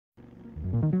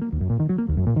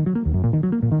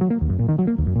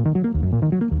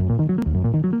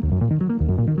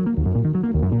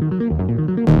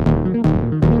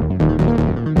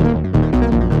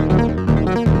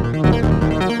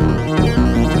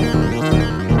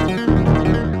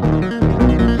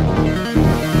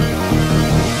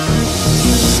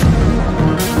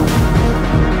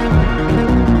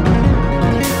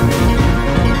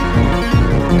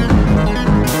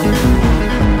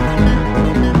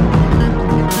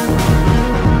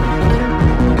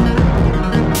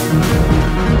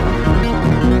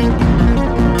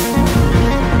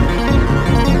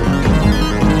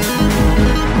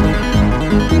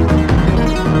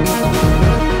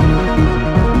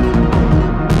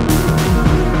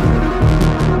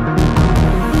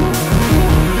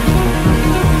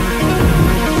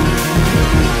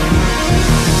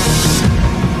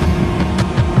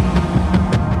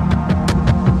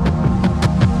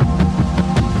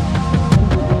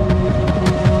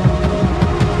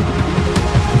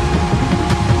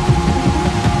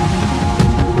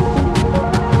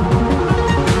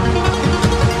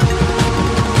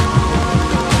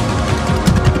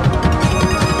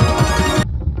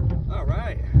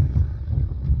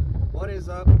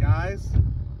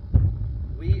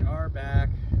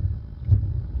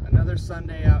Another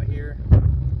Sunday out here.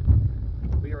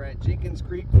 We are at Jenkins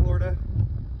Creek, Florida,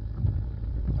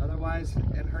 otherwise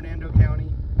in Hernando County.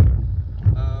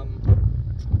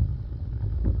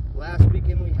 Last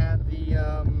weekend we had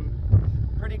the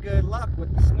pretty good luck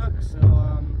with the snook,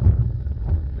 so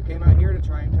we came out here to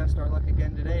try and test our luck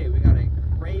again today. We got a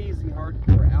crazy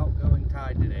hardcore outgoing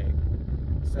tide today,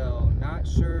 so not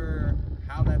sure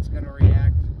how that's going to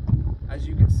react. As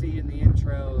you can see in the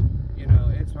intro, you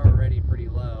know, it's already pretty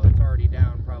low. It's already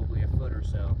down probably a foot or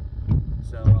so.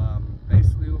 So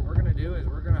basically what we're going to do is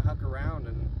we're going to huck around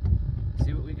and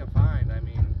see what we can find. I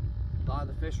mean, a lot of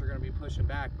the fish are going to be pushing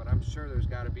back, but I'm sure there's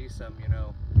got to be some, you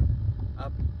know,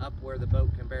 up where the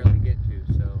boat can barely get to.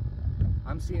 So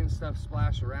I'm seeing stuff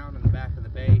splash around in the back of the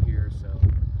bay here, so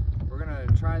we're going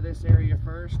to try this area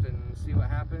first and see what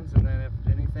happens, and then if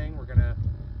anything, we're going to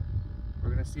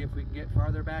see if we can get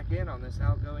farther back in on this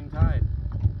outgoing tide.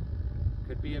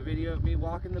 Could be a video of me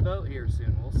walking the boat here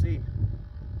soon. We'll see.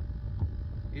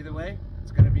 Either way, it's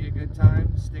going to be a good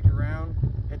time. Stick around,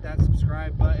 hit that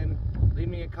subscribe button, leave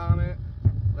me a comment,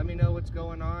 let me know what's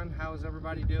going on. How's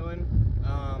everybody doing?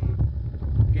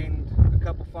 Gained a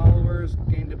couple followers,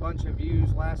 gained a bunch of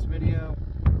views last video.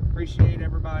 Appreciate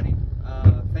everybody.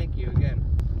 Thank you again.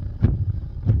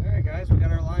 Alright guys, we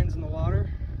got our lines in the water.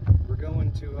 We're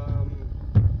going to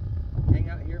hang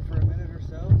out here for a minute or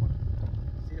so,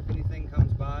 see if anything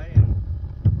comes by, and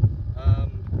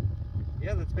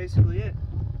yeah, that's basically it.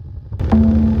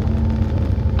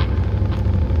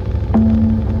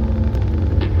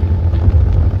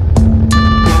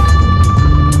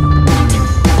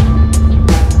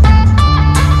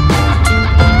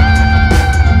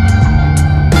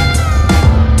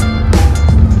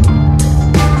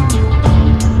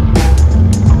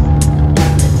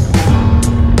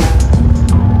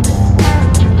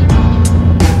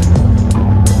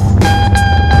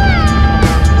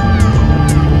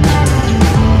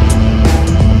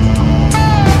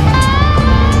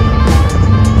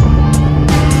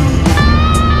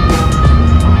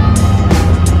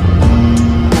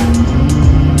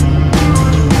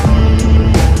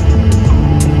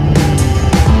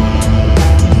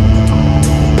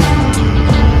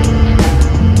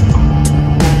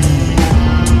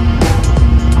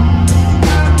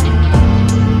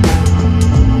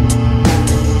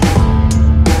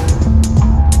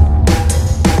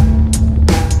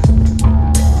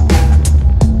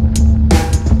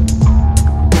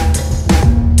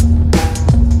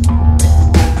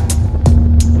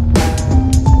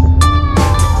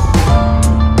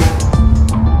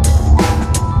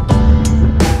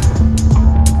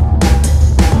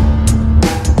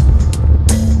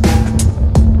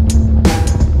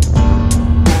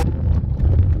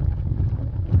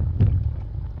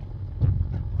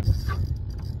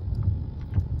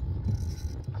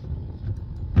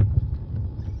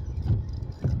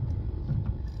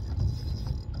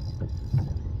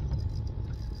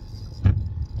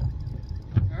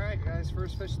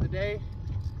 First fish of the day.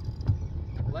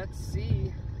 Let's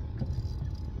see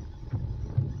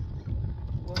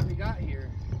what we got here.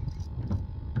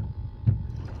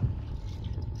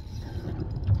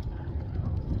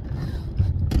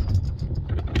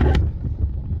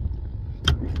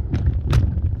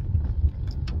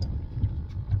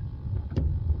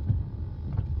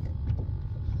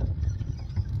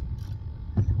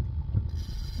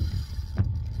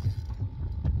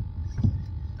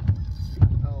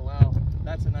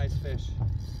 That's a nice fish.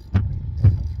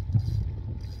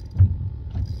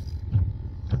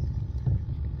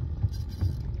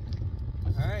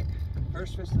 Alright,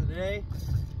 first fish of the day.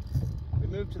 We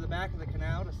moved to the back of the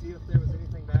canal to see if there was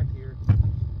anything back here,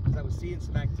 because I was seeing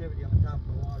some activity on the top of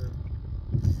the water.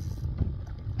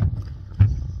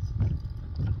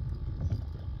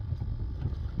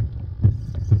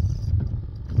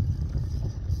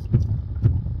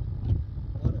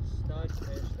 What a stud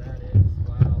fish that is.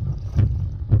 Wow.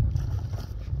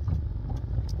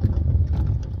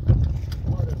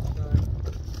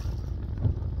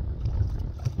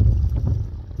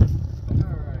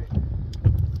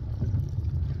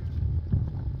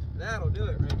 That'll do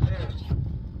it right there.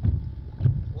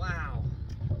 Wow.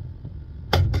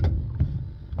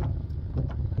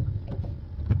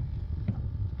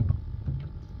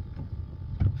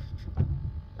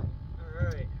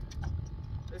 Alright.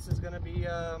 This is going to be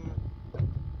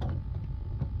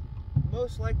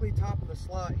most likely top of the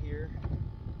slot here.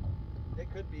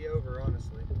 It could be over,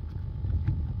 honestly.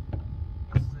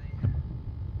 Let's see.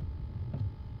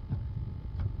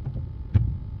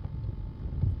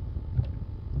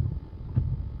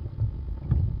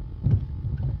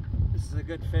 This is a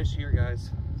good fish here,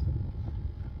 guys.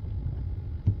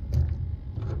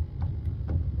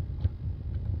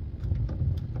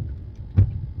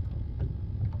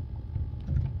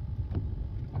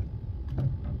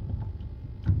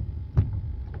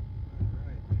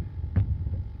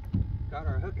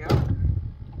 hook out.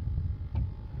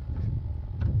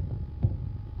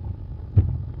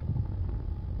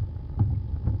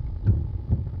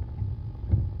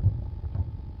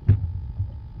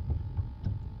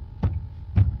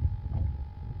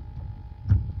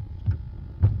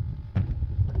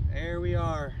 There we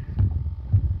are.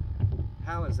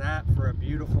 How is that for a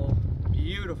beautiful,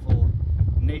 beautiful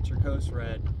Nature Coast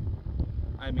red?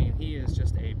 I mean, he is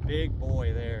just a big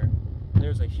boy there.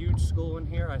 There's a huge school in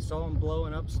here. I saw him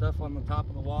blowing up stuff on the top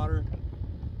of the water.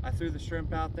 I threw the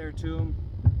shrimp out there to him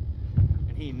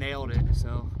and he nailed it.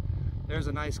 So there's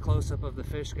a nice close-up of the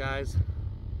fish, guys.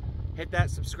 Hit that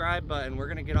subscribe button. We're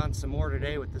gonna get on some more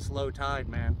today with this low tide,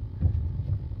 man.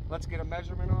 Let's get a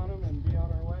measurement on him and be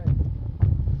on our way.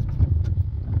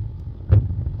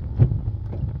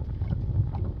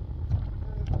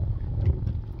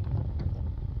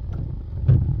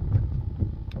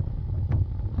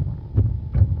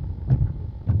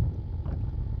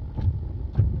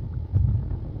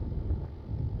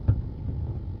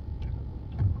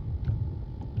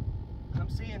 I'm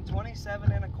seeing 27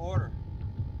 1/4.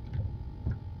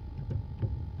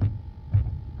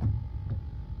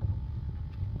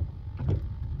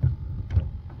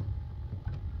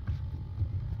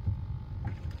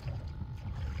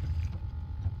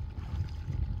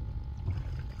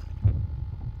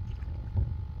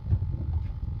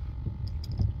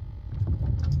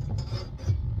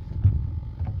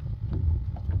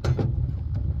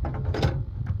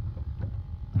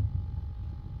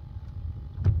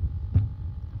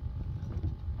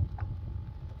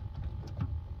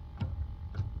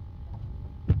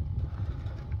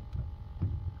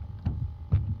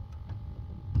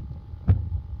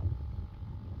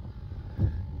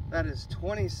 That is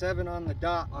 27 on the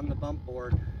dot on the bump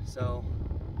board. So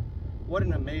what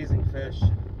an amazing fish.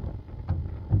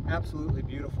 Absolutely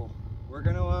beautiful. We're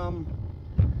gonna let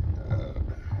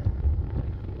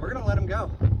him go.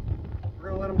 We're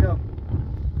gonna let him go.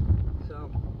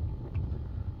 So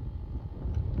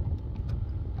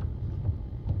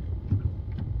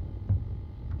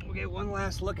we'll get one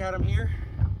last look at him here.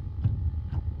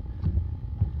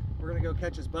 We're gonna go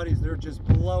catch his buddies. They're just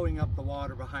blowing up the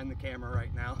water behind the camera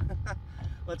right now.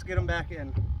 Let's get them back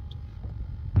in.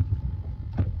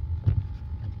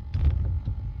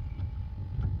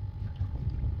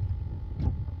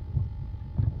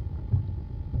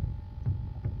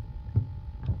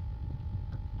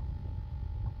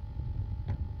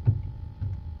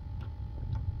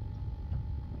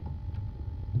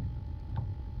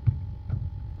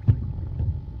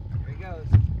 Here he goes.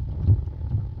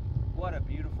 What a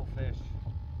beautiful fish.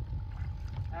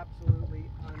 Absolutely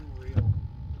unreal.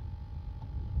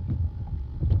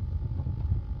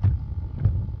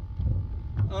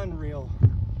 Unreal.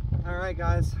 Alright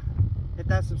guys, hit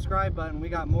that subscribe button. We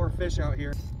got more fish out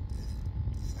here.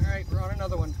 Alright, we're on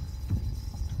another one.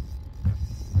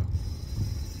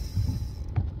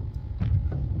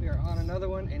 We are on another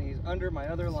one and he's under my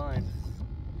other line.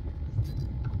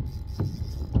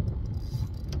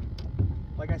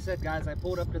 Like I said, guys, I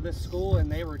pulled up to this school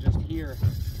and they were just here.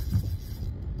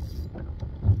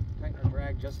 Trying to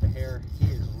drag just a hair. He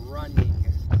is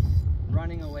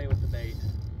running away with the bait.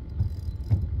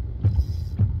 I'm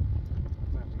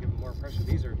gonna have to give him more pressure.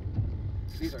 These are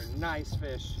nice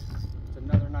fish. It's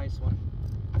another nice one.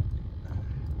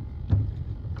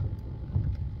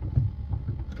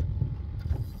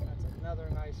 That's another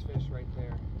nice fish right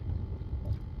there.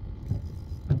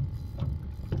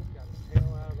 Got his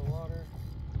tail out of the water.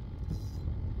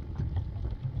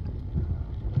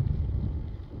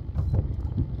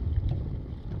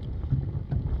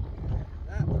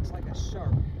 That looks like a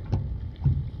shark.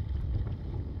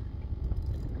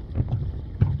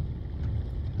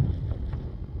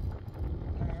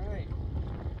 Alright.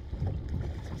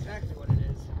 That's exactly what it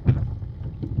is.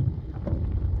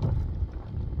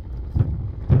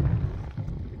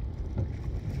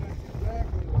 That's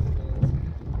exactly what it is.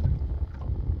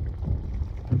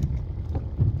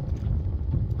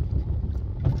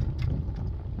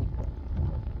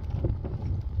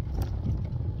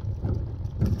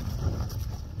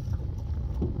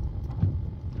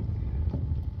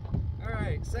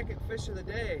 Alright, second fish of the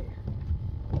day.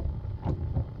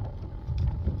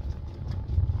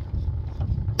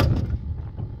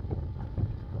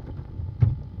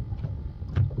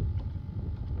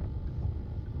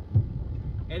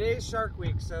 It is Shark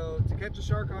Week, so to catch a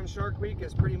shark on Shark Week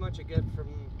is pretty much a gift from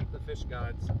the fish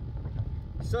gods.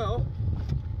 So,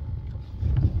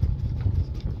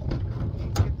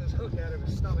 let's get this hook out of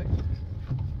his stomach.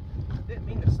 Didn't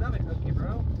mean to stomach hook you,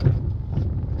 bro.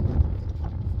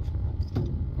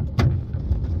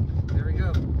 There we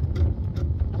go.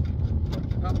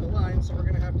 Pop the line. on, so we're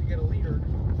gonna have to get a leader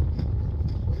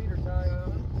tie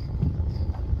on him.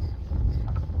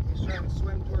 He's trying to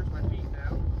swim towards my feet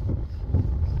now.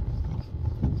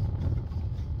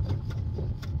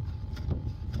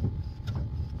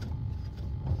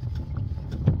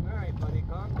 All right, buddy,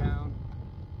 calm down.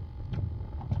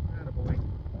 Attaboy.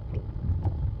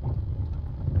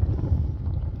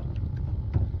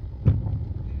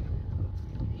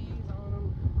 Ease on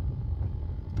him.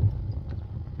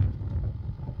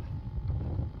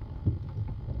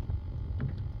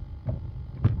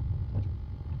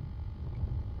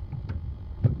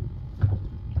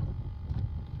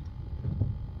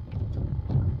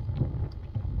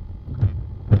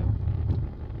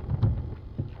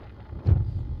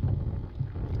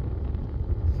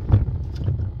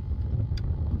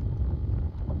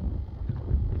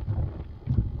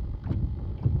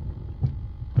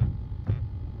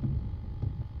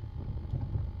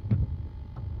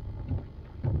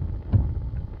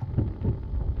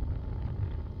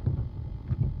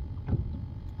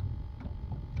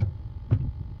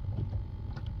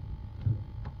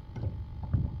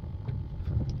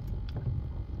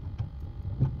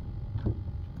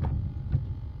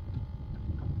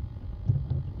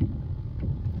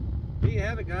 There you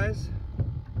have it, guys.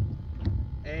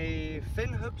 A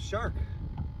fin-hooked shark.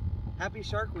 Happy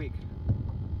Shark Week.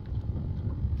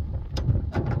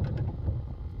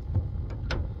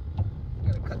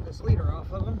 Gotta cut this leader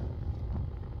off of him.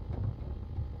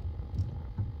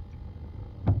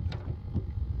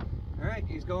 All right,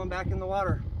 he's going back in the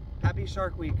water. Happy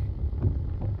Shark Week.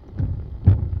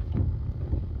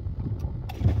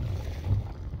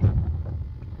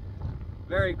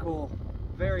 Very cool.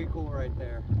 Very cool right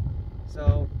there.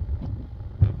 So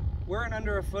we're in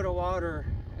under a foot of water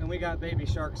and we got baby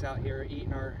sharks out here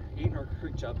eating our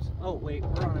creek chubs. Oh wait,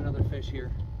 we're on another fish here.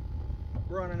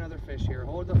 We're on another fish here.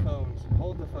 Hold the phones.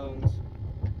 Hold the phones.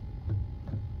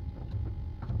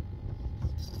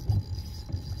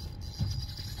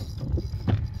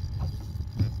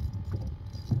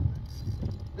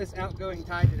 This outgoing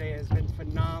tide today has been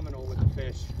phenomenal with the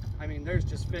fish. I mean, there's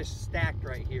just fish stacked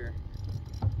right here.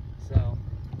 So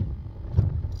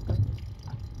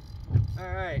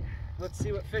all right, let's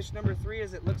see what fish number 3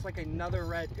 is. It looks like another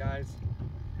red, guys.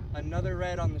 Another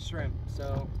red on the shrimp.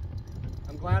 So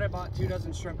I'm glad I bought 2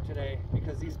 dozen shrimp today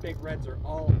because these big reds are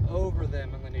all over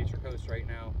them on the Nature Coast right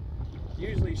now.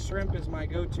 Usually shrimp is my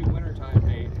go-to wintertime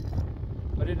bait,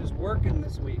 but it is working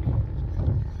this week.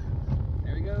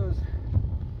 There he goes.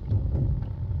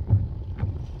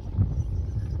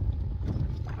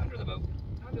 Under the boat.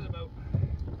 Under the boat.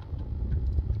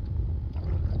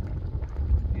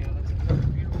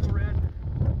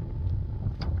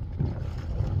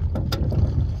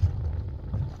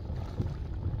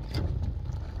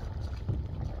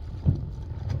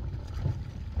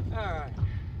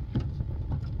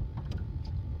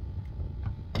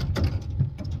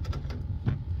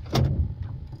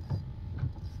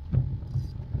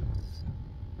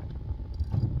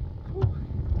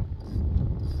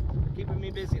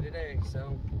 Busy today,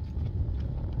 so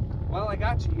while I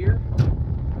got you here,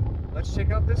 let's check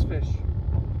out this fish.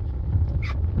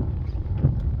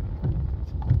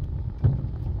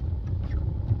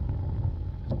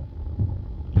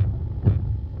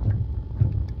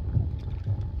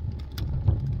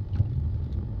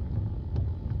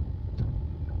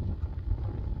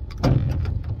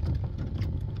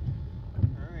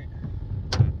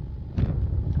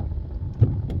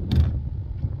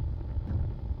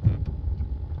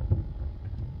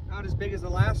 Not as big as the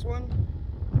last one,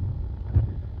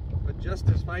 but just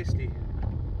as feisty.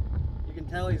 You can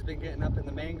tell he's been getting up in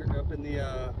the mangrove, up in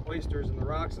the oysters and the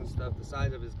rocks and stuff. The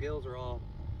sides of his gills are all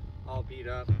beat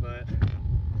up, but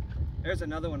there's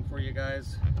another one for you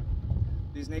guys.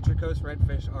 These Nature Coast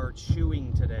redfish are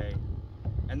chewing today,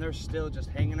 and they're still just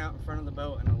hanging out in front of the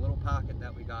boat in a little pocket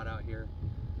that we got out here.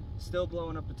 Still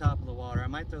blowing up the top of the water. I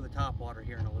might throw the top water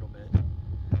here in a little bit.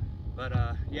 But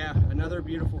yeah, another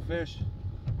beautiful fish.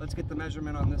 Let's get the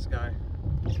measurement on this guy.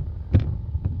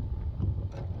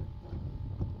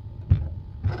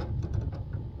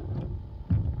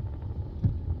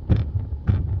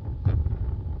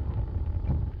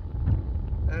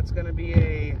 That's going to be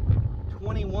a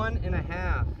 21 and a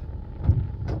half.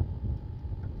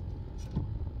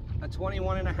 A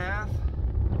 21 and a half.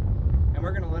 And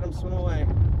we're going to let him swim away.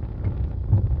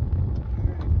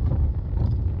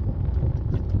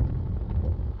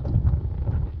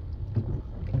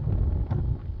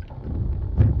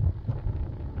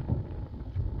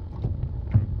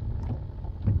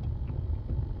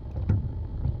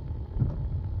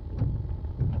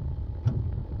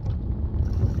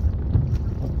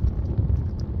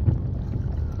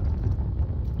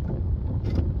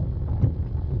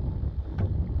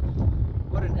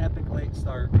 great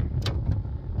start.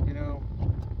 You know,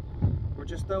 we're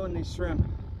just throwing these shrimp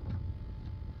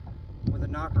with a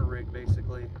knocker rig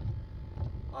basically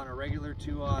on a regular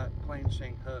 2/0 plain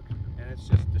shank hook, and it's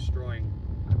just destroying.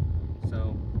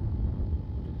 So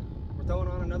we're throwing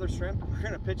on another shrimp. We're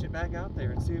gonna pitch it back out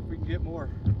there and see if we can get more.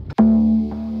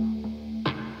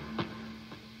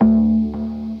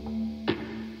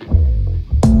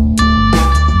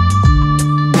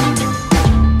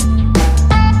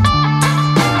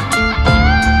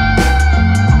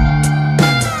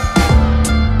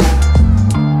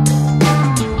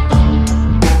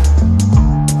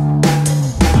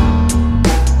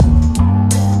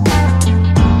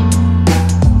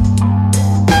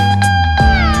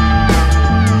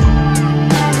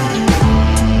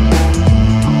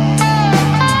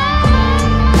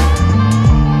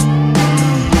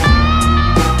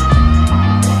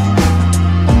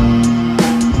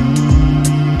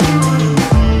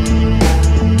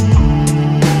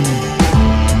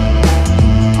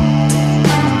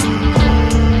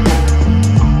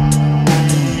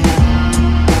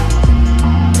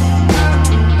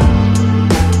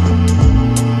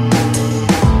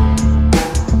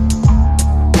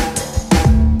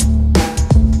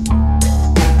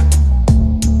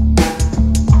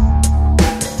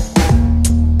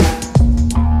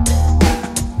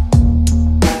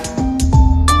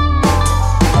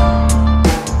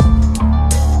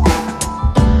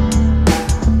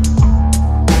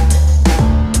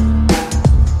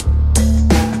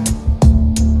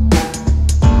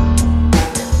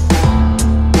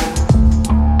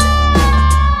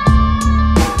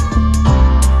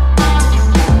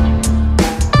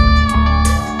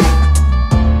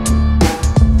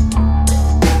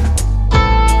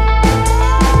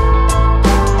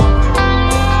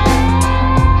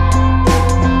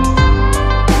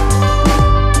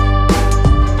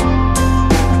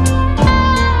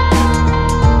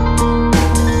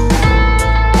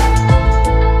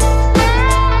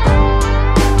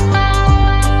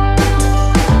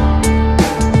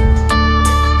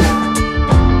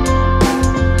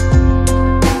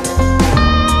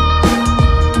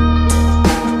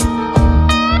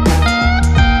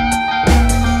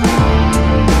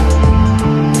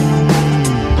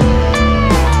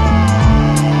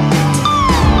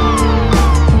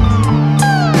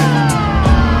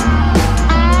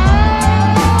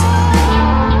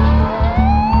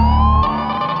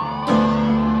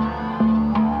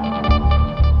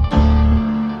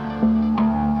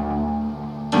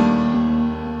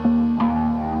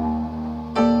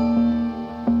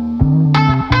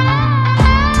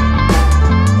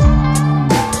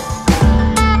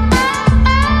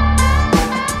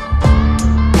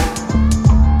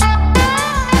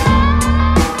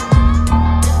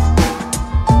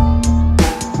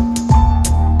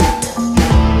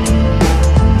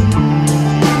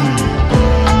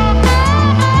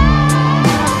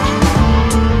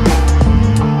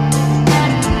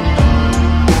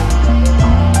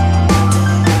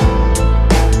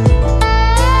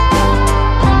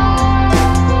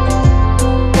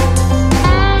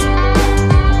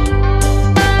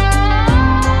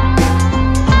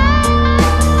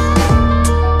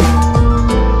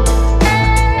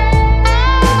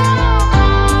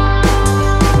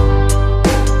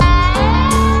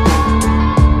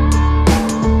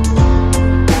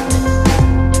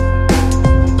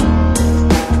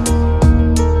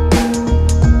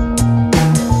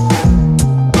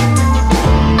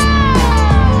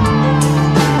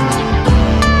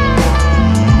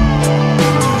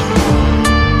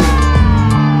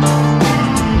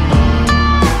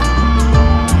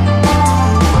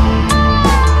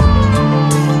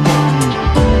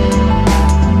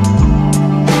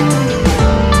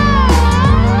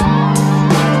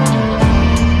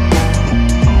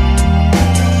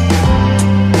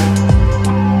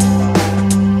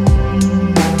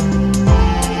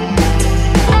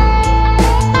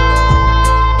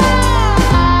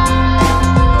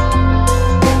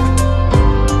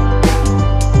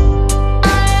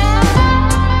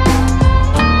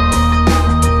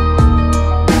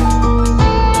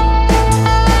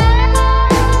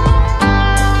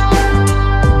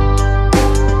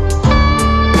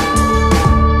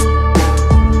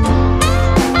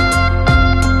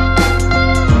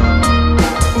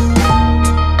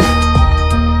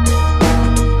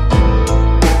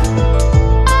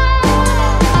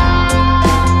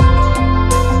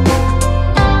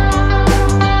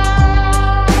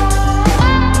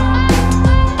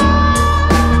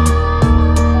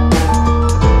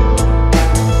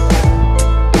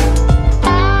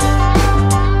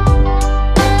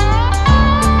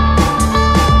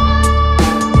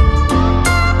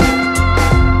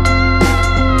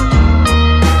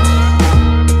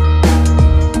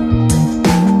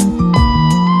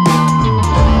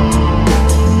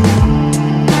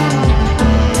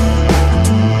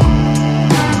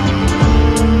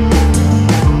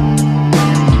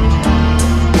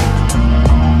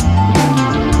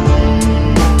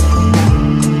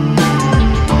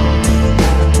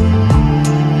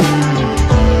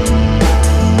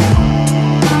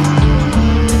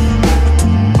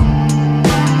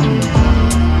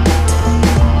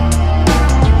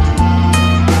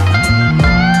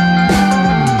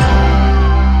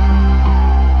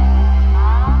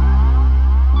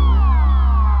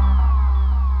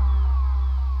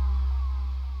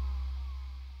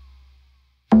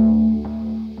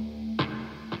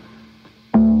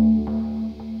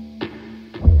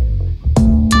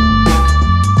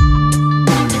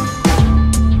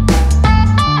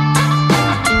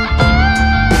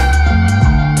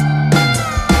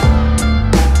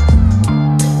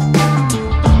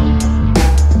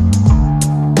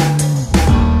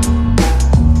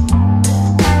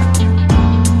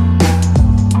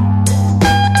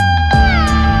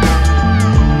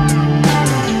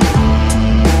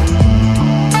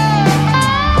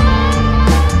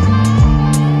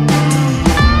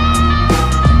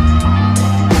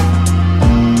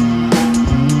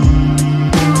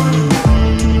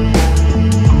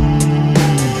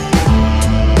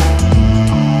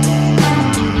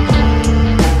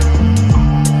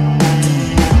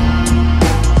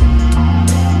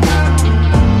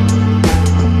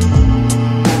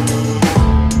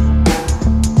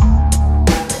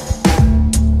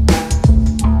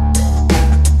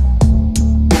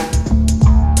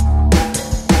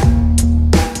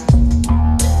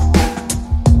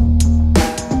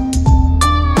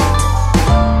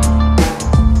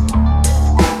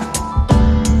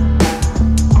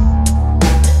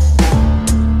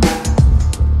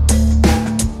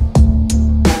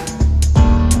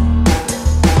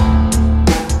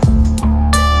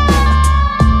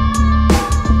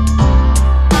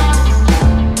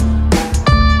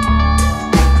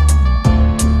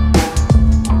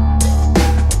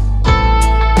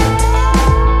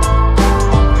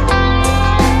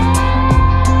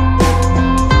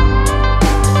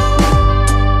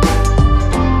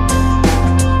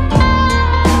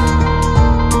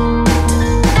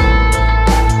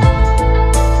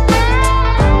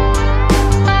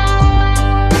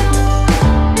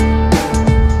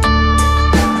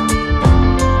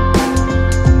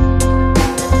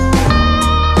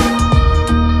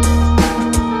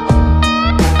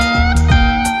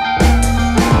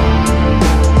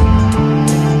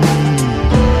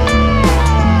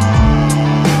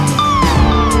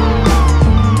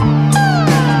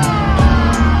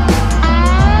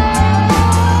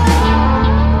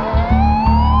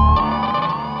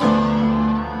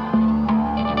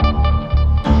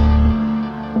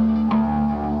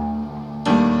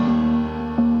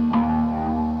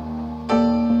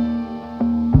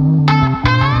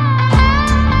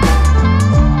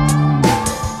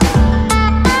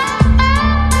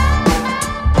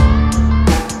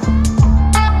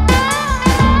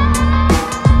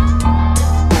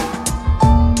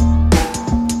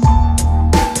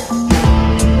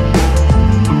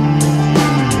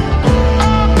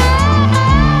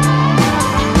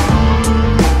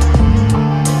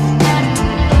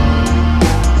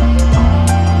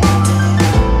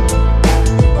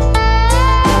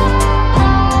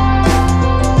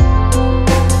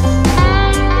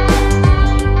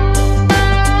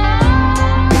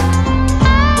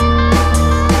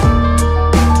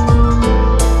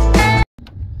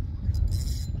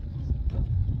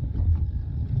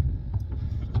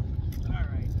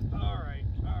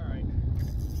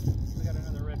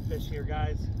 redfish here,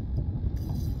 guys.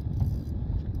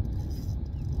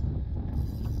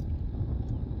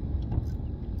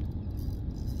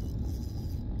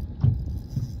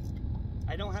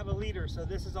 I don't have a leader, so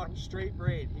this is on straight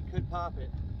braid. He could pop it.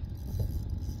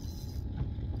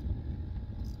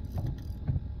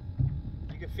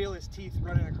 You can feel his teeth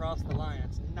running across the line.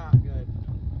 It's not good.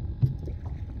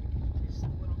 He's a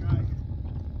little guy.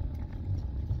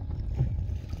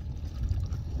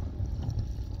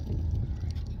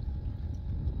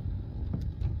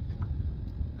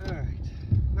 Alright,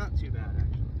 not too bad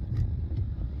actually.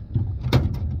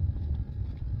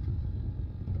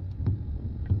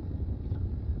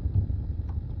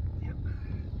 Yep,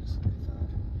 just like I thought.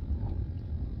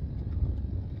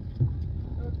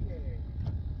 Okay.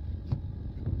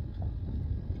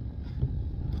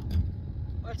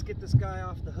 Let's get this guy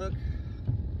off the hook.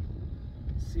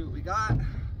 See what we got.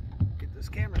 Get this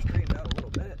camera straightened out a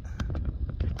little bit.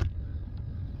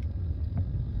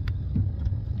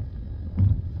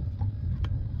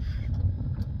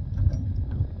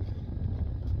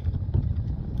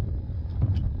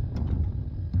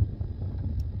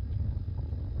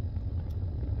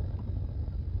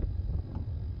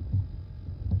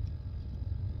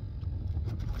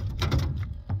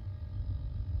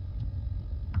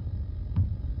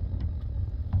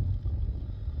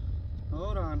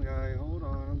 Hold on, guy, hold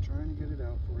on. I'm trying to get it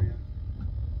out for you.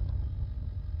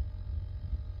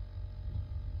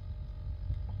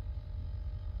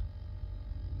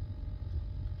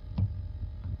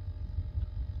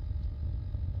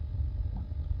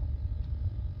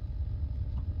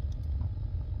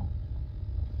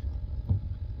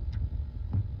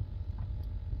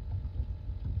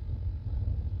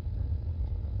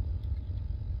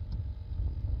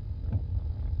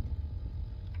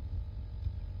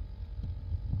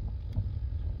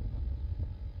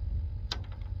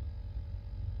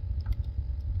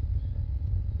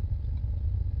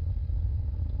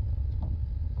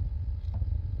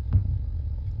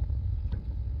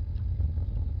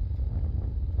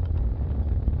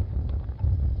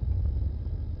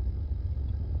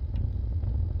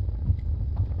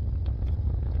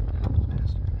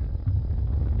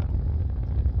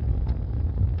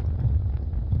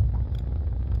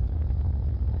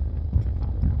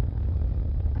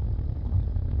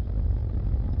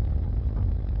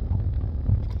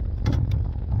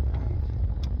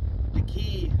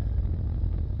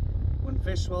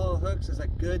 Fish swallow hooks is a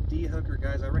good de-hooker,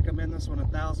 guys. I recommend this one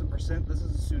 1000%. This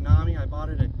is a Tsunami. I bought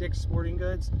it at Dick's Sporting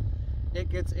Goods. It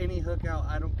gets any hook out.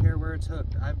 I don't care where it's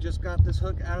hooked. I've just got this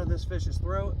hook out of this fish's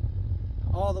throat,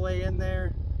 all the way in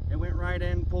there. It went right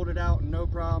in, pulled it out, no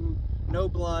problem. No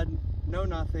blood, no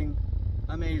nothing.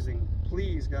 Amazing.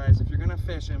 Please, guys, if you're gonna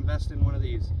fish, invest in one of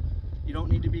these. You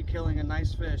don't need to be killing a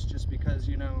nice fish just because,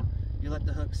 you know, you let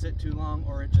the hook sit too long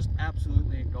or it just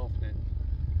absolutely engulfed it.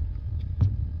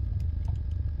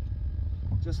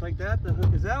 Just like that, the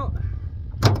hook is out.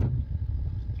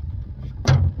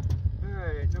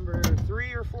 Alright, number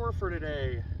 3 or 4 for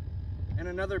today. And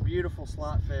another beautiful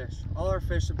slot fish. All our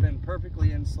fish have been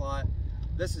perfectly in slot.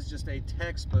 This is just a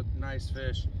textbook nice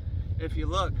fish. If you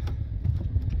look,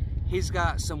 he's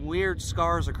got some weird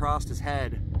scars across his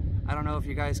head. I don't know if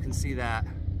you guys can see that.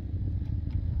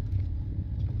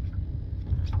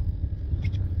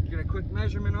 Get a quick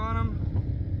measurement on him.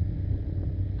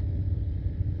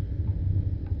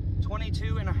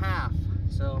 22.5.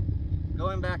 So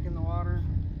going back in the water.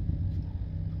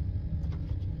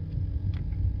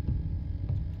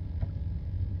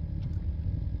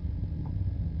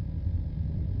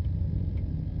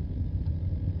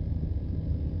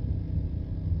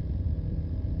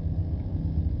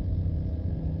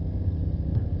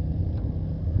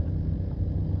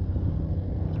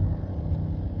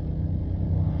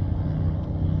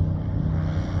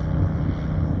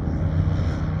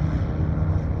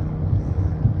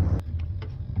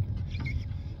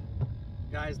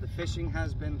 Guys, the fishing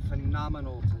has been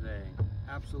phenomenal today.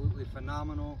 Absolutely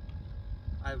phenomenal.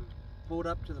 I've pulled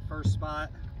up to the first spot,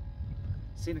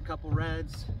 seen a couple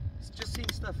reds, just seen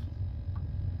stuff,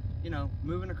 you know,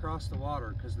 moving across the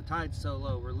water because the tide's so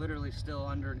low. We're literally still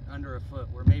under a foot.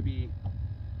 We're maybe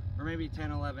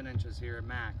 10, 11 inches here at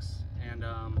max. And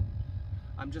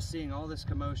I'm just seeing all this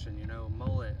commotion, you know,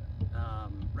 mullet,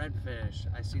 redfish.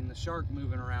 I seen the shark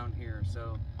moving around here.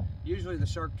 So usually the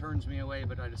shark turns me away,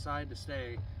 but I decided to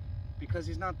stay because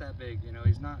he's not that big, you know.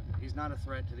 He's not a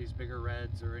threat to these bigger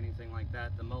reds or anything like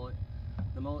that. The mullet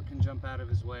can jump out of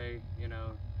his way, you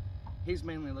know. He's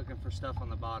mainly looking for stuff on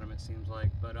the bottom, it seems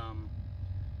like. But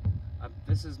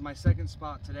this is my second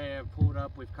spot today. I've pulled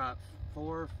up. We've caught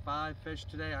 4 or 5 fish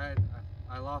today.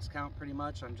 I lost count pretty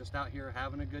much. I'm just out here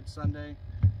having a good Sunday.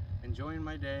 enjoying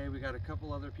my day. We got a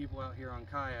couple other people out here on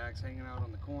kayaks hanging out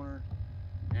on the corner,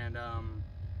 and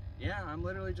yeah, I'm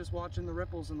literally just watching the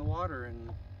ripples in the water and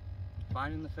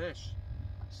finding the fish.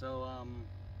 So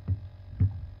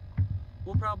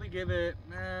we'll probably give it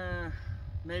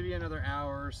maybe another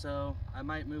hour or so. I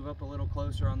might move up a little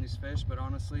closer on these fish, but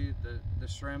honestly the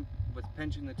shrimp, with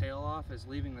pinching the tail off, is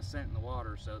leaving the scent in the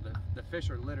water, so the fish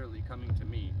are literally coming to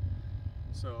me.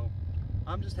 So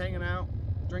I'm just hanging out,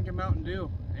 drinking Mountain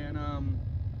Dew, and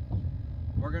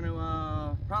we're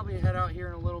gonna probably head out here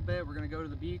in a little bit. We're gonna go to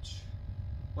the beach,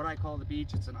 what I call the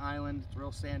beach. It's an island, it's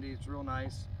real sandy, it's real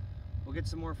nice. We'll get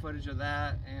some more footage of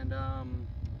that, and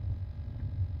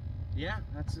yeah,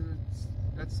 it's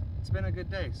been a good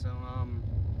day. So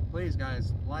please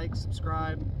guys, like,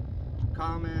 subscribe,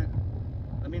 comment,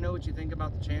 let me know what you think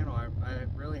about the channel. I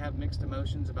really have mixed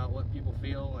emotions about what people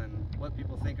feel and what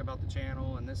people think about the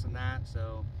channel and this and that.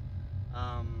 So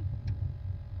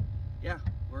yeah,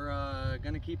 we're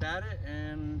gonna keep at it,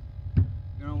 and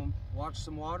watch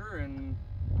some water and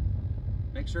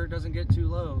make sure it doesn't get too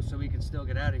low so we can still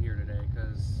get out of here today,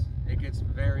 because it gets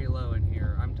very low in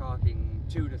here. I'm talking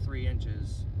 2 to 3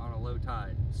 inches on a low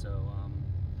tide. So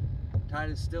tide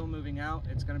is still moving out.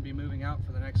 It's going to be moving out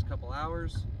for the next couple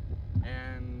hours,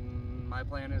 and my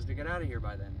plan is to get out of here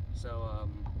by then. So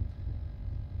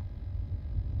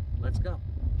let's go.